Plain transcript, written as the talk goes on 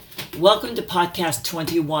Welcome to podcast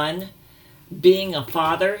 21, Being a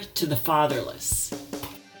Father to the Fatherless.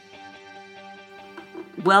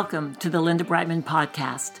 Welcome to the Linda Brightman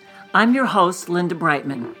podcast. I'm your host, Linda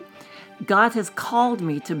Brightman. God has called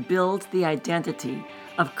me to build the identity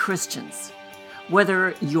of Christians.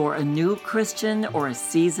 Whether you're a new Christian or a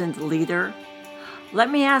seasoned leader, let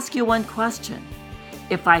me ask you one question.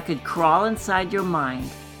 If I could crawl inside your mind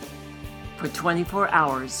for 24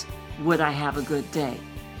 hours, would I have a good day?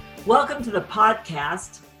 Welcome to the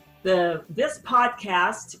podcast. This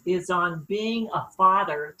podcast is on being a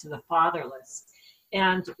father to the fatherless.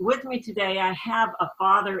 And with me today, I have a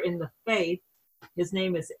father in the faith. His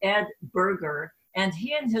name is Ed Buerger, and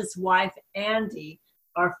he and his wife, Andy,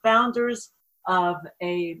 are founders of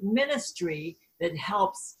a ministry that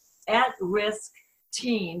helps at-risk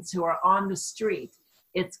teens who are on the street.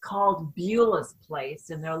 It's called Beulah's Place,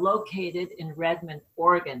 and they're located in Redmond,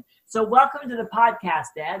 Oregon. So welcome to the podcast,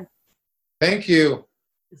 Ed. Thank you.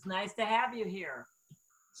 It's nice to have you here.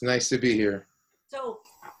 It's nice to be here. So,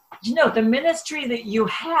 the ministry that you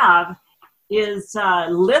have is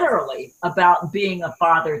literally about being a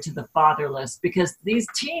father to the fatherless, because these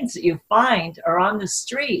teens that you find are on the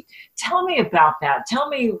street. Tell me about that. Tell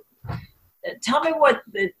me what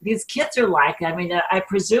these kids are like. I mean, I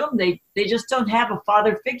presume they just don't have a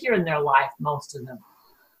father figure in their life, most of them.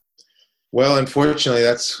 Well, unfortunately,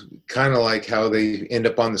 that's kind of like how they end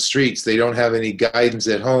up on the streets. They don't have any guidance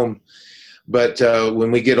at home. But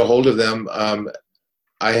when we get a hold of them,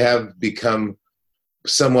 I have become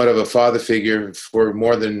somewhat of a father figure for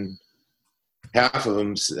more than half of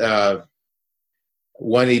them.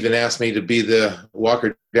 One even asked me to be the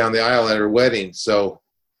walker down the aisle at her wedding. So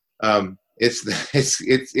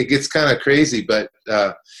it gets kind of crazy, but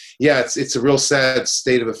it's a real sad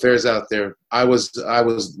state of affairs out there. My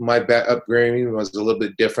upbringing was a little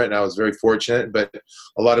bit different, and I was very fortunate, but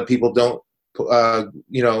a lot of people don't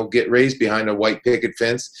get raised behind a white picket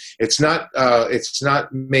fence. It's not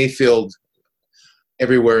Mayfield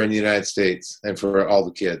everywhere in the United States and for all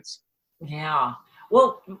the kids. Yeah.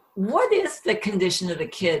 Well, what is the condition of the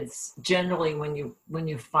kids generally when you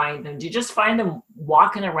find them? Do you just find them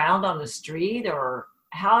walking around on the street, or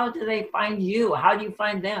how do they find you? How do you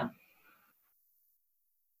find them?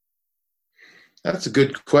 That's a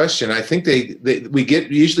good question. I think we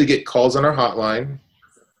usually get calls on our hotline,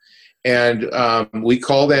 and we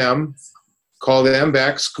call them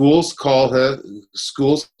back. Schools call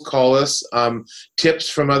us. Tips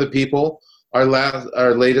from other people. Our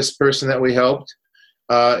latest person that we helped.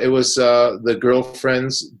 It was the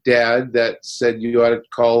girlfriend's dad that said you ought to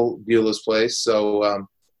call Beulah's Place. So,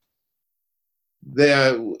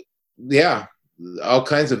 all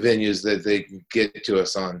kinds of venues that they get to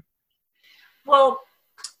us on. Well,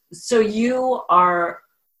 so you're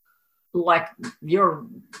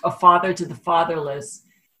a father to the fatherless.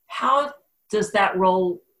 How does that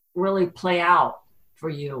role really play out for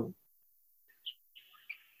you?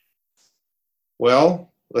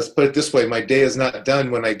 Well, let's put it this way. My day is not done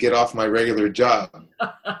when I get off my regular job.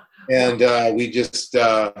 And we just,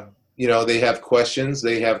 they have questions,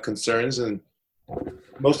 they have concerns. And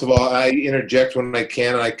most of all, I interject when I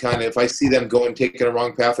can. And if I see them taking a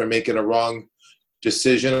wrong path or making a wrong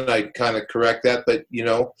decision, I kind of correct that. But,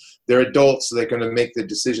 they're adults, so they're going to make the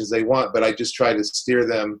decisions they want. But I just try to steer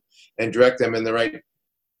them and direct them in the right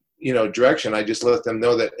direction. I just let them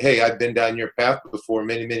know that, hey, I've been down your path before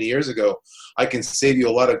many, many years ago. I can save you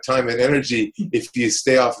a lot of time and energy if you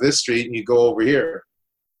stay off this street and you go over here.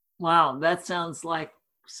 Wow, that sounds like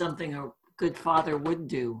something a good father would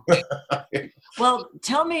do. Well,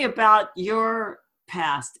 tell me about your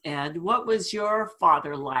past, Ed. What was your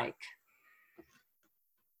father like?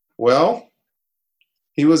 Well,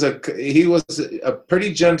 he was a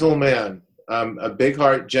pretty gentle man, a big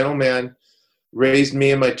heart, gentle man. Raised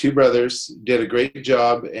me and my two brothers, did a great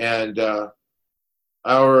job, and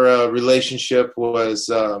our relationship was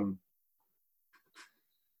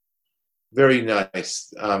very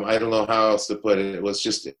nice. I don't know how else to put it. It was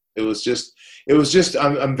just.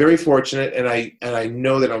 I'm very fortunate, and I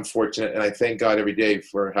know that I'm fortunate, and I thank God every day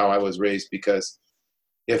for how I was raised, because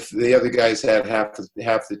if the other guys had half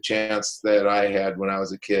the chance that I had when I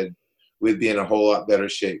was a kid, we'd be in a whole lot better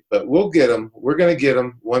shape. But we'll get them. We're going to get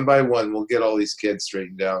them one by one. We'll get all these kids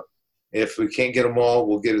straightened out. If we can't get them all,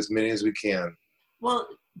 we'll get as many as we can. Well,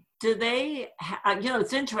 do they,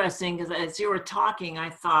 it's interesting, because as you were talking,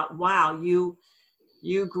 I thought, wow, you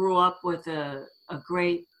grew up with a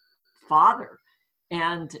great father.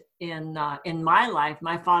 And in my life,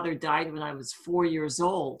 my father died when I was 4 years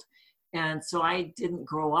old. And so I didn't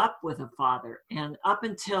grow up with a father. And up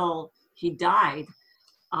until he died,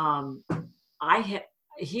 I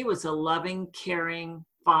he was a loving, caring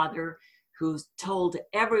father who told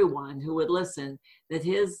everyone who would listen that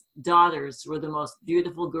his daughters were the most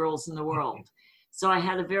beautiful girls in the world. So I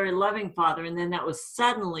had a very loving father, and then that was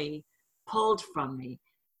suddenly pulled from me.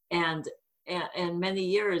 And many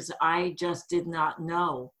years, I just did not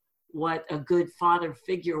know what a good father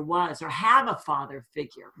figure was, or have a father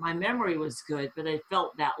figure. My memory was good, but I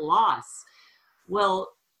felt that loss. Well,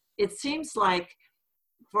 it seems like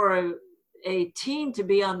for a teen to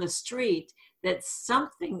be on the street, that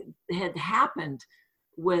something had happened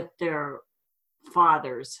with their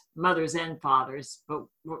fathers, mothers and fathers, but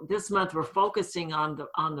this month we're focusing on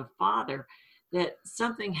the father, that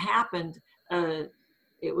something happened.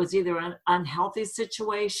 It was either an unhealthy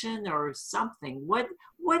situation or something. What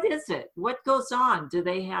is it? What goes on? Do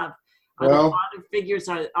they have, are the father figures,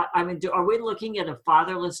 are we looking at a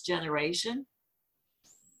fatherless generation?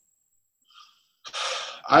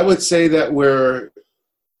 I would say that we're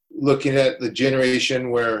looking at the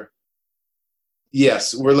generation where,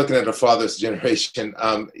 yes, we're looking at a fatherless generation.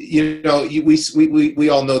 We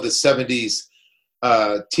all know the 70s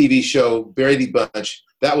TV show Brady Bunch.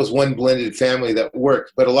 That was one blended family that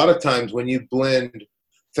worked. But a lot of times when you blend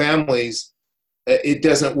families, it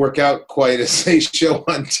doesn't work out quite as they show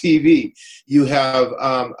on TV. You have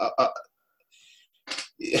a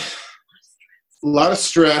lot of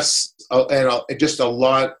stress and just a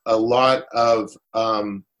lot of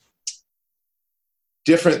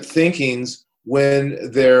different thinkings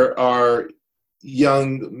when there are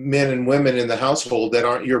young men and women in the household that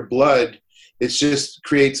aren't your blood. It just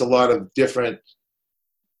creates a lot of different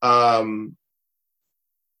bad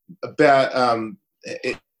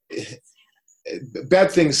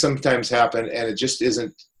things sometimes happen, and it just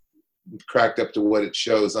isn't cracked up to what it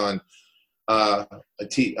shows on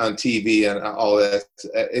TV and all that.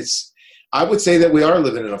 I would say that we are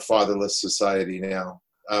living in a fatherless society now.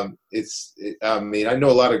 I know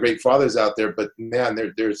a lot of great fathers out there, but man,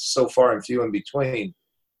 they're so far and few in between.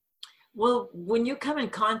 Well, when you come in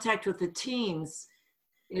contact with the teens,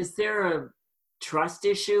 is there a trust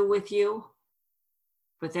issue with you?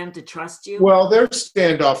 For them to trust you? Well, they're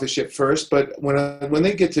standoffish at first, but when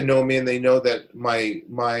they get to know me and they know that my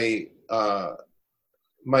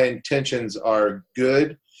intentions are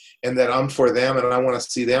good and that I'm for them and I want to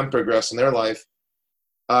see them progress in their life,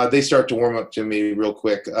 they start to warm up to me real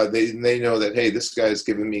quick. They know that, hey, this guy's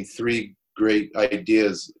given me 3 great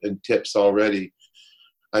ideas and tips already.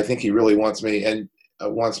 I think he really wants me and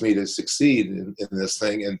wants me to succeed in this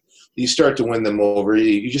thing. And you start to win them over.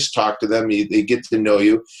 You just talk to them. They get to know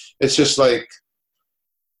you. It's just like,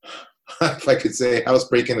 if I could say,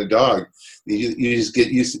 housebreaking a dog. You just get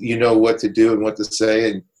used to, you know what to do and what to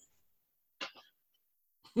say. And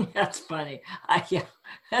that's funny. Yeah,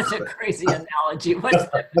 that's a crazy analogy. What's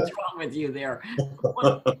wrong with you there?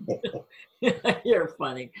 You're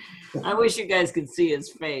funny. I wish you guys could see his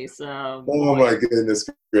face. Oh my goodness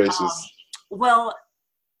gracious. Well,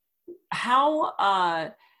 how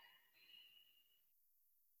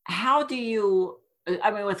do you,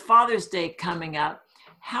 with Father's Day coming up,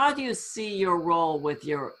 how do you see your role with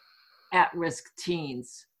your at-risk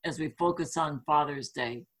teens as we focus on Father's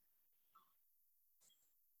Day?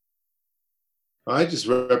 I just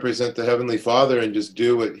represent the Heavenly Father and just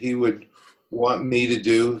do what He would want me to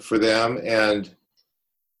do for them. And,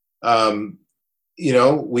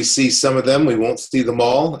 we see some of them, we won't see them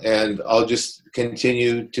all. And I'll just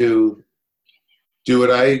continue to do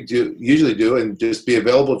what I usually do and just be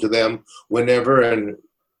available to them whenever and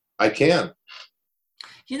I can.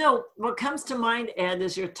 What comes to mind, Ed,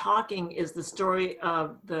 as you're talking is the story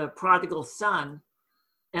of the prodigal son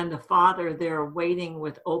and the father there waiting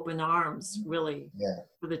with open arms, really,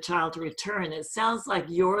 for the child to return. It sounds like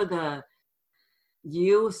you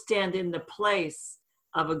stand in the place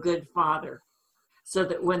of a good father, so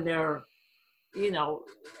that when they're,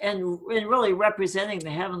 and really representing the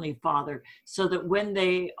Heavenly Father, so that when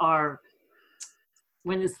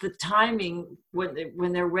it's the timing,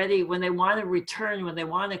 when they're ready, when they want to return, when they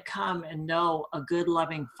want to come and know a good,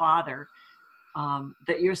 loving Father,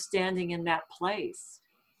 that you're standing in that place.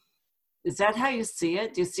 Is that how you see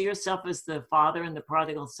it? Do you see yourself as the father in the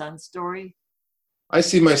prodigal son story? I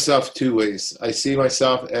see myself 2 ways. I see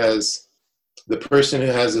myself as the person who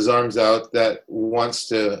has his arms out that wants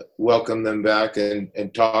to welcome them back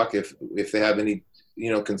and talk if they have any,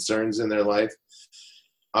 concerns in their life.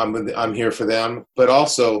 I'm here for them. But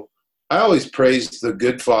also, I always praise the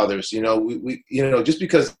good fathers. We just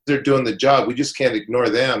because they're doing the job, we just can't ignore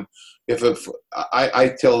them.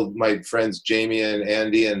 I tell my friends Jamie and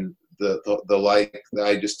Andy and the like,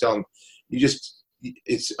 I just tell them,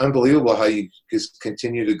 it's unbelievable how you just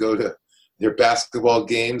continue to go to their basketball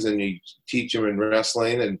games, and you teach them in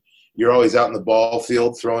wrestling, and you're always out in the ball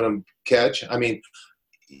field throwing them catch. I mean,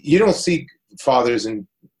 you don't see fathers and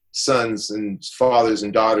sons and fathers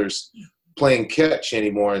and daughters playing catch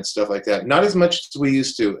anymore and stuff like that. Not as much as we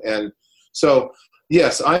used to. And so,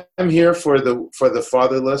 yes, I'm here for the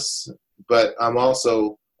fatherless, but I'm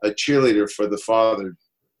also a cheerleader for the fathered.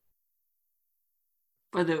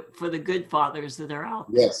 For the good fathers that are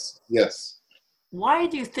out there. Yes, yes. Why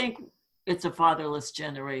do you think it's a fatherless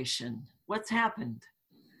generation? What's happened?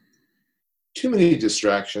 Too many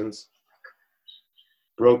distractions,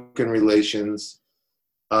 broken relations.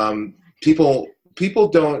 People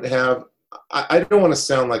don't have, I don't want to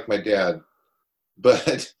sound like my dad,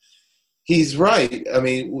 but he's right. I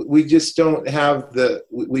mean, we just don't have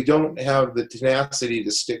we don't have the tenacity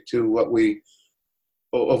to stick to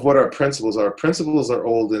what our principles are. Principles are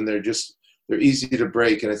old, and they're easy to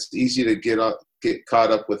break, and it's easy to get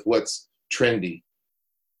caught up with what's trendy.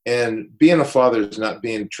 And being a father is not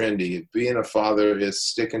being trendy. Being a father is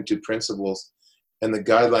sticking to principles and the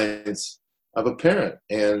guidelines of a parent.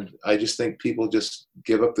 And I just think people just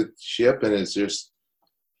give up the ship, and it's just,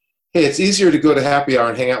 hey, it's easier to go to happy hour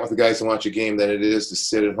and hang out with the guys and watch a game than it is to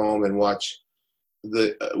sit at home and watch a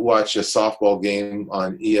softball game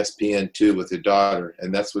on ESPN2 with your daughter.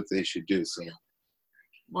 And that's what they should do. So,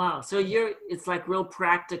 wow. So it's like real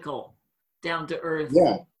practical, down to earth.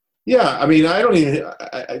 Yeah. I mean,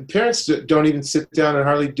 parents don't even sit down and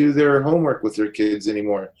hardly do their homework with their kids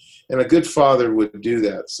anymore. And a good father would do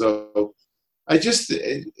that. So I just,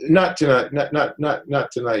 not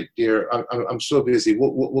tonight, dear. I'm so busy.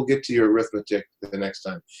 We'll get to your arithmetic the next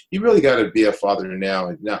time. You really got to be a father now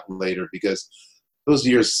and not later, because those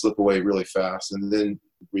years slip away really fast, and then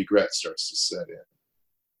regret starts to set in.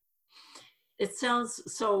 It sounds,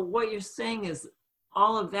 so what you're saying is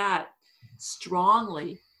all of that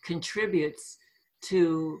strongly contributes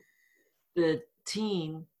to the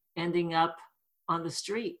teen ending up on the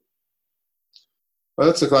street. Well,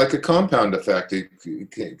 that's like a compound effect. It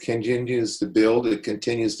continues to build. It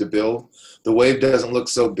continues to build. The wave doesn't look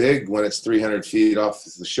so big when it's 300 feet off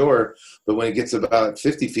the shore, but when it gets about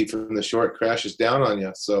 50 feet from the shore, it crashes down on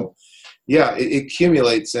you. So, yeah, it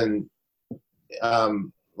accumulates. And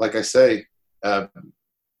like I say,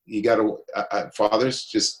 you got to, fathers,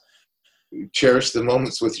 just cherish the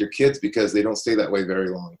moments with your kids, because they don't stay that way very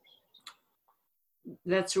long.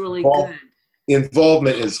 That's really good.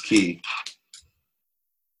 Involvement is key.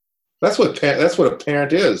 That's what a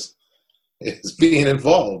parent is being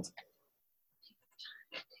involved.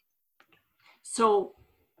 So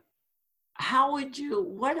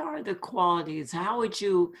what are the qualities? How would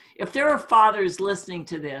you, if there are fathers listening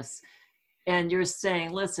to this and you're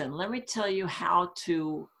saying, listen, let me tell you how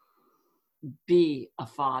to be a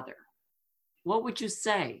father, what would you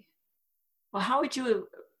say? Well, how would you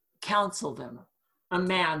counsel them? A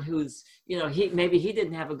man who's, maybe he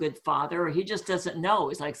didn't have a good father, or he just doesn't know.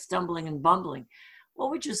 He's like stumbling and bumbling.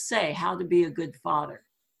 What would you say, how to be a good father?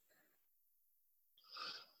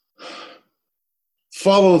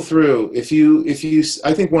 Follow through.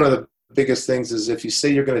 I think one of the biggest things is, if you say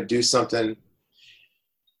you're going to do something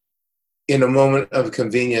in a moment of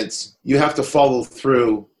convenience, you have to follow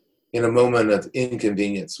through in a moment of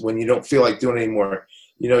inconvenience, when you don't feel like doing it anymore.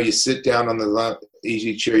 You sit down on the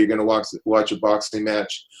easy chair, you're going to watch a boxing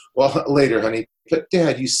match. Well, later, honey, but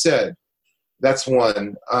Dad, you said. That's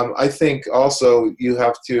one. I think also you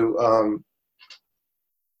have to,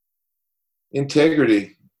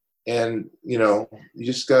 integrity, and, you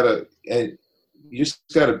just got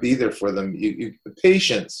to be there for them.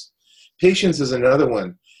 Patience is another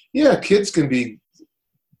one. Yeah, kids can be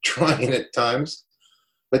trying at times,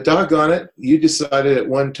 but doggone it, you decided at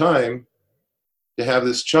one time to have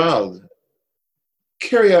this child.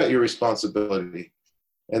 Carry out your responsibility,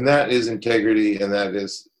 and that is integrity, and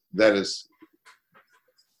that's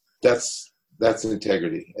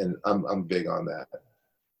integrity, and I'm big on that.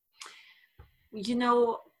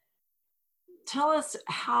 Tell us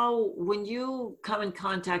how, when you come in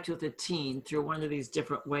contact with a teen through one of these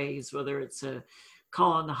different ways, whether it's a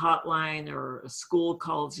call on the hotline, or a school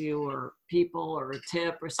calls you, or people, or a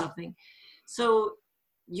tip or something, so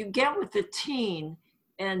you get with the teen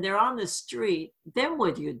and they're on the street, then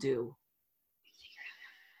what do you do?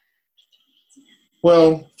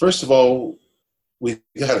 Well, first of all, we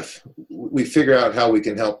figure out how we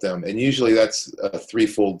can help them, and usually that's a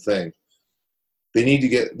threefold thing. They need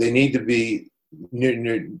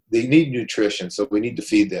nutrition, so we need to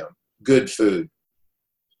feed them good food.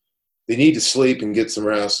 They need to sleep and get some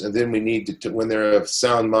rest, and then we need to, when they're of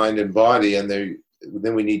sound mind and body, and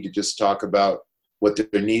then we need to just talk about what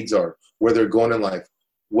their needs are, where they're going in life,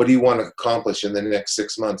 what do you want to accomplish in the next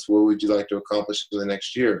 6 months? What would you like to accomplish in the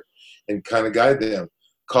next year? And kind of guide them.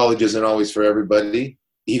 College isn't always for everybody.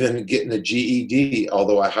 Even getting a GED,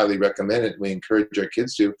 although I highly recommend it, we encourage our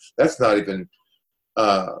kids to, that's not even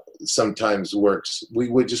sometimes works. We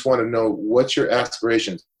would just want to know, what's your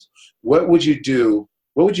aspirations? What would you do?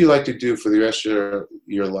 What would you like to do for the rest of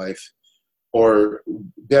your life? Or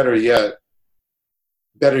better yet,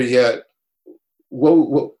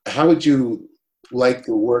 how would you like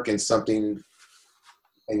to work in something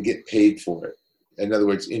and get paid for it? In other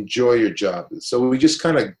words, enjoy your job. So we just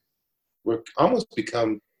we're almost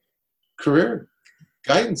become career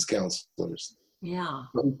guidance counselors. Yeah.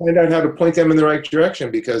 But we find out how to point them in the right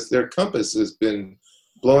direction, because their compass has been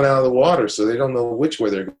blown out of the water, so they don't know which way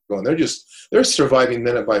they're going. They're surviving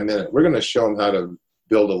minute by minute. We're going to show them how to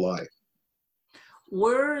build a life.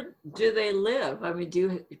 Where do they live? I mean, do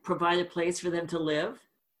you provide a place for them to live?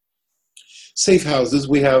 Safe houses.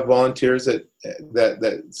 We have volunteers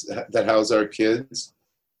that house our kids.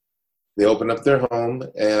 They open up their home,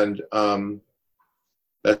 and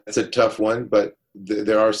that's a tough one, but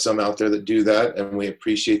there are some out there that do that, and we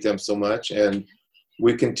appreciate them so much. And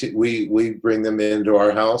we bring them into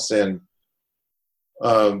our house, and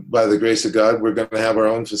by the grace of God, we're going to have our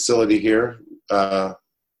own facility here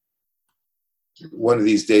one of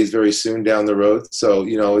these days, very soon down the road. So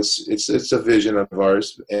it's a vision of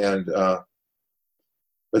ours, and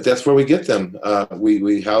but that's where we get them.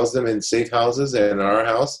 We house them in safe houses and in our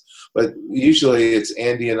house, but usually it's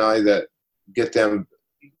Andy and I that get them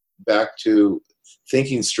back to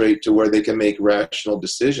thinking straight, to where they can make rational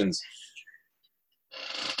decisions.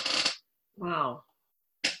 Wow.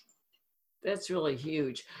 That's really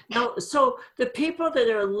huge. Now, so the people that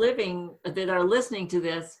are listening to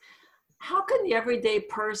this, how can the everyday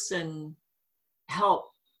person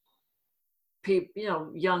help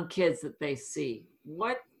people, young kids that they see?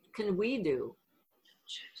 What can we do?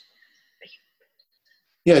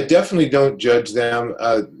 Yeah, definitely don't judge them.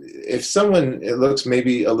 If it looks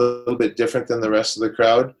maybe a little bit different than the rest of the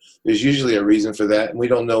crowd, there's usually a reason for that, and we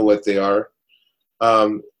don't know what they are.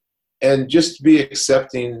 And just be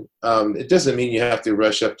accepting. It doesn't mean you have to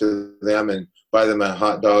rush up to them and buy them a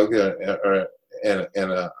hot dog and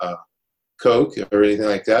a Coke or anything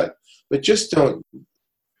like that. But just don't.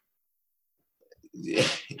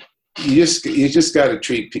 You just got to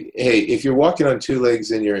treat. Hey, if you're walking on two legs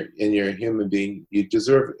and you're a human being, you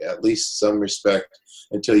deserve at least some respect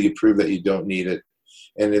until you prove that you don't need it.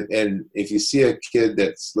 And if you see a kid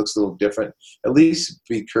that looks a little different, at least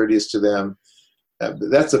be courteous to them.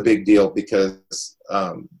 That's a big deal, because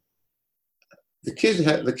the kid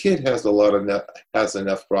has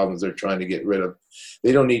enough problems they're trying to get rid of.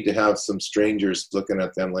 They don't need to have some strangers looking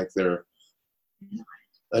at them like they're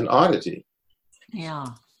an oddity. Yeah.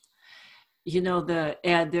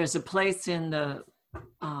 Ed, there's a place in the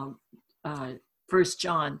 1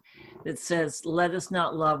 John that says, "Let us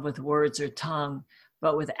not love with words or tongue,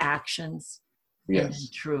 but with actions and in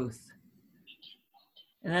truth."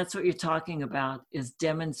 And that's what you're talking about, is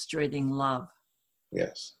demonstrating love.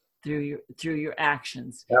 Yes. Through your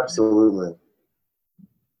actions. Absolutely.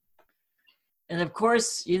 And of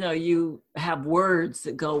course, you have words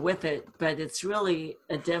that go with it, but it's really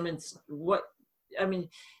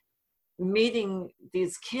meeting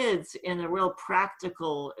these kids in a real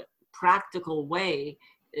practical way,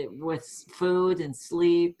 with food and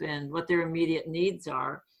sleep and what their immediate needs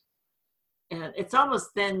are. And it's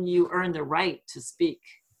almost then you earn the right to speak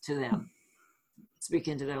to them, speak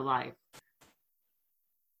into their life.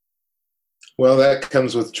 Well, that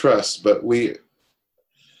comes with trust, but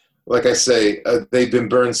like I say, they've been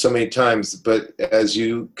burned so many times, but as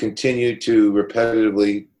you continue to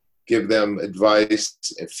repetitively give them advice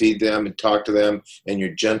and feed them and talk to them, and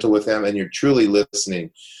you're gentle with them and you're truly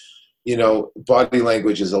listening, body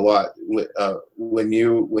language is a lot. When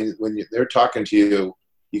they're talking to you,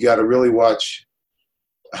 you got to really watch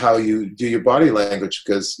how you do your body language,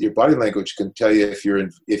 because your body language can tell you if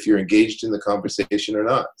you're engaged in the conversation or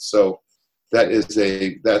not. So that's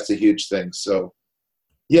a huge thing. So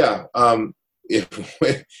yeah,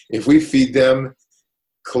 if we feed them,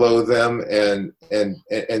 clothe them,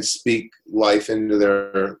 and speak life into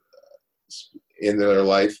their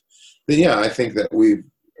life, then yeah, I think that we've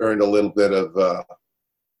earned a little bit of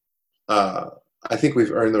I think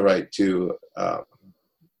we've earned the right to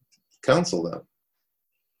counsel them.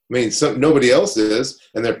 I mean, nobody else is,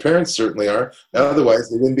 and their parents certainly are. Otherwise,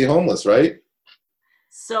 they wouldn't be homeless, right?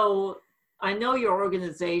 So I know your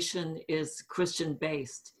organization is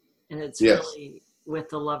Christian-based, and it's really with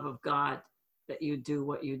the love of God that you do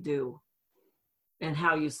what you do and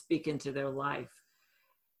how you speak into their life.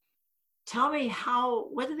 Tell me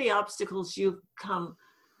what are the obstacles you've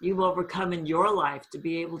overcome in your life to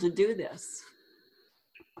be able to do this?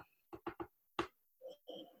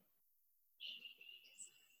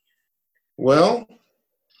 Well,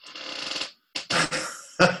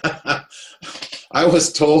 I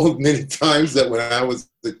was told many times that when I was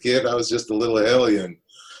a kid, I was just a little alien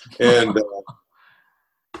and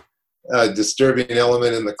a disturbing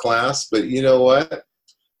element in the class. But you know what?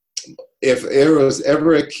 If there was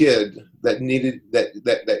ever a kid that needed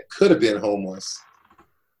that could have been homeless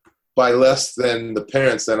by less than the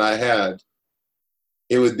parents that I had,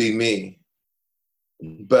 it would be me.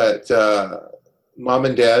 But mom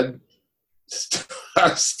and dad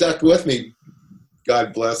stuck with me.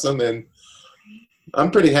 God bless them, and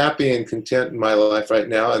I'm pretty happy and content in my life right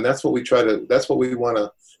now. And that's what we want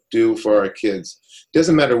to do for our kids.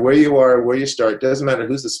 Doesn't matter where you are, where you start. Doesn't matter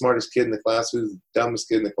who's the smartest kid in the class, who's the dumbest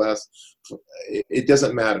kid in the class. It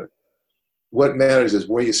doesn't matter. What matters is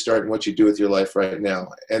where you start and what you do with your life right now.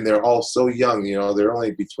 And they're all so young, they're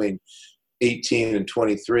only between 18 and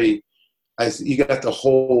 23. You got a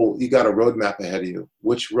roadmap ahead of you.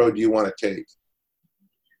 Which road do you want to take?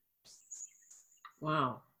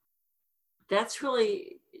 Wow. That's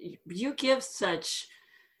really, you give such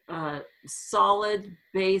solid,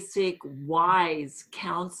 basic, wise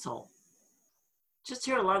counsel. Just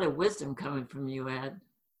hear a lot of wisdom coming from you, Ed.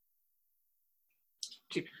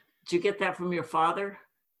 Did you get that from your father?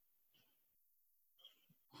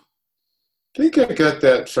 I think I got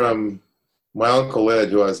that from my Uncle Ed,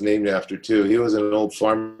 who I was named after too. He was an old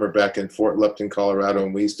farmer back in Fort Lupton, Colorado,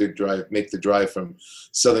 and we used to make the drive from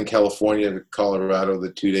Southern California to Colorado, the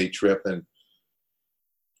 2-day trip. And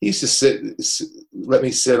he used to let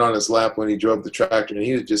me sit on his lap when he drove the tractor, and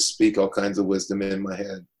he would just speak all kinds of wisdom in my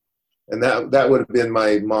head. And that would have been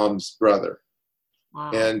my mom's brother.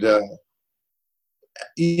 Wow. And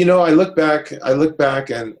I look back,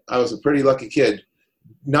 and I was a pretty lucky kid,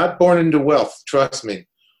 not born into wealth. Trust me.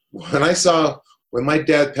 When my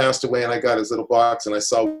dad passed away, and I got his little box, and I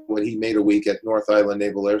saw what he made a week at North Island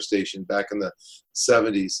Naval Air Station back in the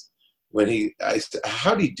 70s, I said,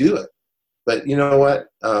 how'd he do it? But you know what?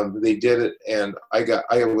 They did it, and I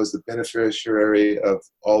was the beneficiary of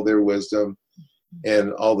all their wisdom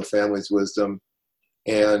and all the family's wisdom,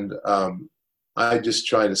 and I just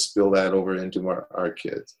try to spill that over into our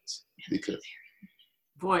kids, because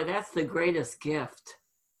boy, that's the greatest gift.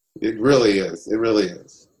 It really is. It really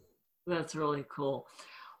is. That's really cool.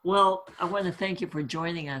 Well, I want to thank you for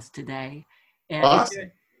joining us today. And awesome. Is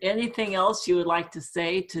there anything else you would like to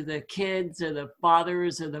say to the kids or the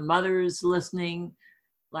fathers or the mothers listening?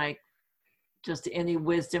 Like just any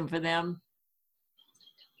wisdom for them?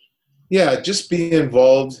 Yeah, just be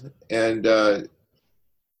involved. And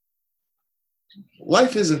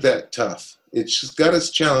life isn't that tough. It's just got its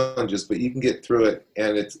challenges, but you can get through it,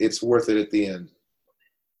 and it's worth it at the end.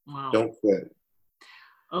 Wow. Don't quit.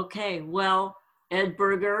 Okay, well, Ed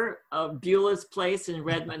Buerger of Beulah's Place in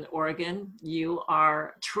Redmond, Oregon, you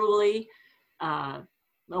are truly a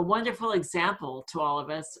wonderful example to all of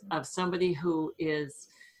us of somebody who is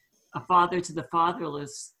a father to the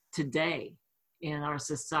fatherless today in our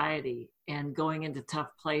society, and going into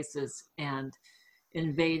tough places and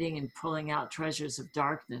invading and pulling out treasures of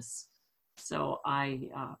darkness. So I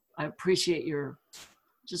appreciate your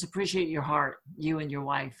heart, you and your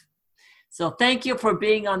wife. So thank you for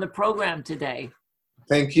being on the program today.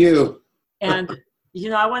 Thank you. And,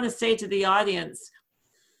 I want to say to the audience,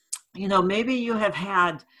 maybe you have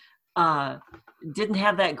didn't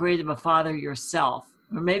have that great of a father yourself.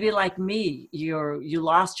 Or maybe like me, you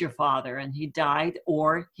lost your father and he died,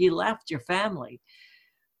 or he left your family.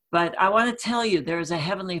 But I want to tell you, there's a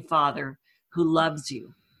heavenly Father who loves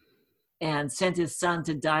you and sent his son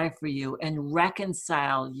to die for you and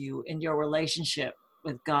reconcile you in your relationship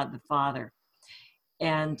with God the Father.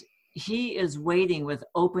 And he is waiting with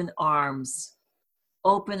open arms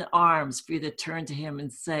for you to turn to him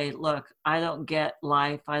and say, look, I don't get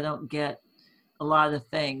life. I don't get a lot of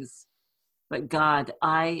things, but God,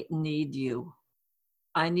 I need you.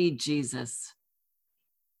 I need Jesus.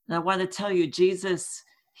 And I want to tell you, Jesus,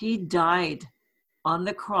 he died on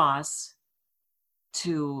the cross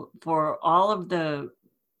for all of the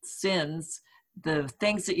sins, the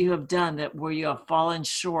things that you have done where you have fallen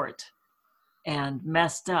short and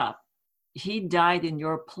messed up. He died in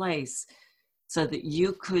your place so that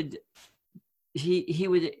you could, he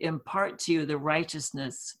would impart to you the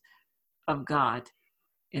righteousness of God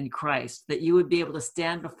in Christ, that you would be able to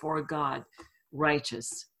stand before God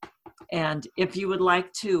righteous. And if you would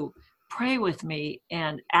like to pray with me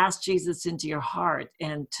and ask Jesus into your heart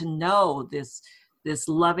and to know this this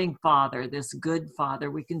loving Father, this good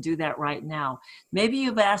Father. We can do that right now. Maybe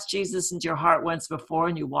you've asked Jesus into your heart once before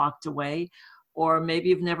and you walked away, or maybe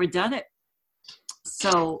you've never done it.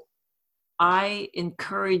 So I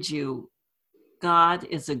encourage you, God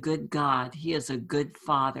is a good God. He is a good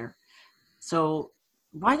Father. So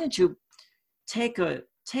why don't you take a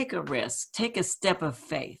risk, take a step of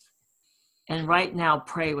faith, and right now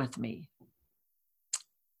pray with me.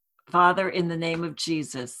 Father, in the name of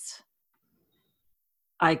Jesus,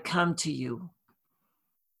 I come to you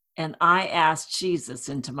and I ask Jesus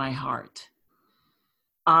into my heart.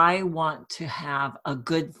 I want to have a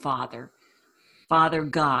good Father, Father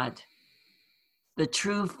God, the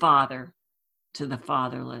true Father to the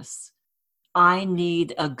fatherless. I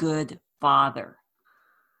need a good Father.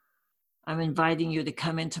 I'm inviting you to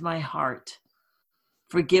come into my heart.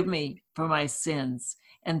 Forgive me for my sins,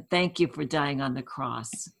 and thank you for dying on the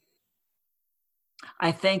cross.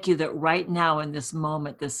 I thank you that right now in this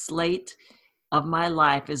moment, the slate of my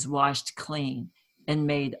life is washed clean and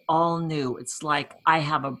made all new. It's like I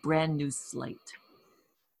have a brand new slate.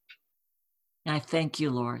 And I thank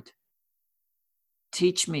you, Lord.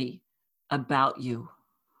 Teach me about you.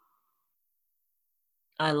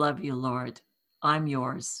 I love you, Lord. I'm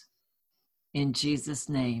yours. In Jesus'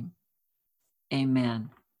 name, amen.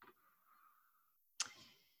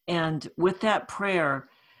 And with that prayer,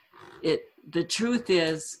 the truth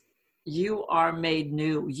is you are made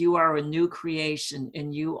new. You are a new creation,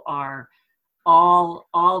 and you are all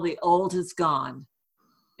the old has gone,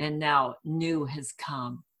 and now new has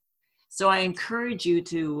come. So I encourage you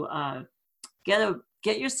to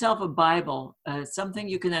get yourself a Bible, something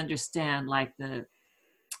you can understand, like the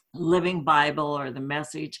Living Bible or the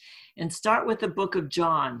Message, and start with the book of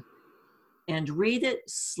John and read it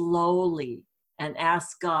slowly and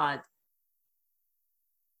ask God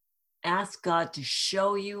to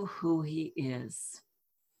show you who he is,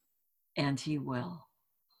 and he will.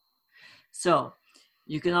 So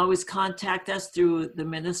you can always contact us through the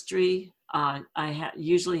ministry. I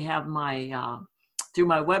usually have my through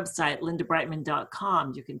my website,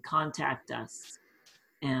 lindabrightman.com. You can contact us.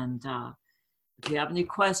 And if you have any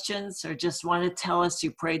questions or just want to tell us you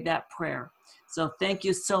prayed that prayer. So thank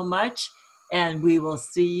you so much, and we will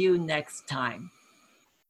see you next time.